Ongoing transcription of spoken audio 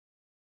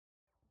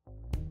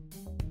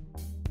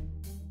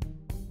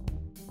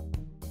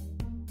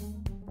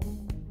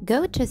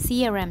Go to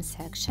CRM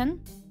section,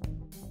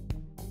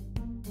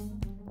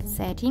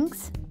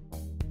 Settings,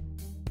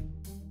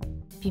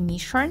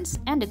 Permissions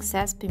and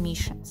Access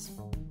Permissions.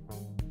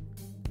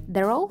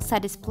 The roles are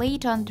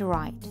displayed on the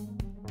right,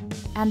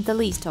 and the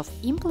list of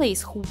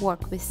employees who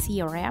work with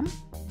CRM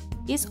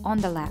is on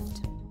the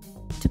left.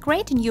 To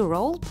create a new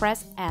role,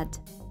 press Add.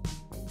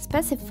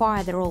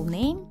 Specify the role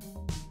name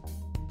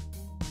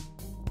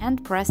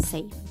and press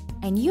Save.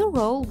 A new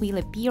role will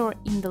appear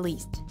in the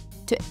list.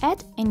 To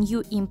add a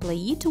new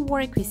employee to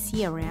work with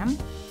CRM,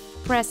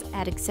 press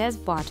Add Access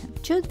button.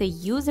 Choose the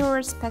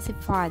user,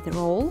 specify the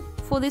role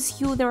for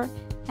this user,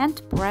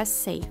 and press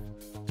Save.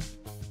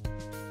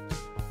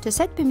 To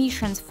set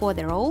permissions for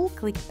the role,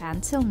 click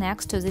pencil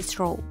next to this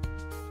role.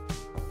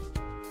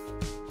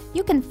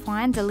 You can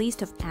find the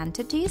list of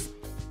entities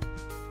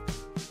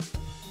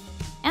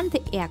and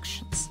the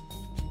actions.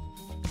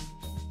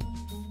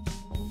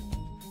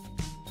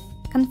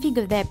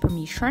 Configure their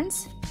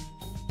permissions.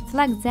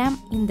 Select them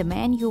in the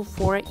menu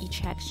for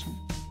each action.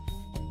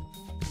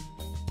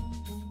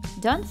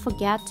 Don't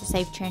forget to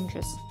save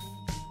changes.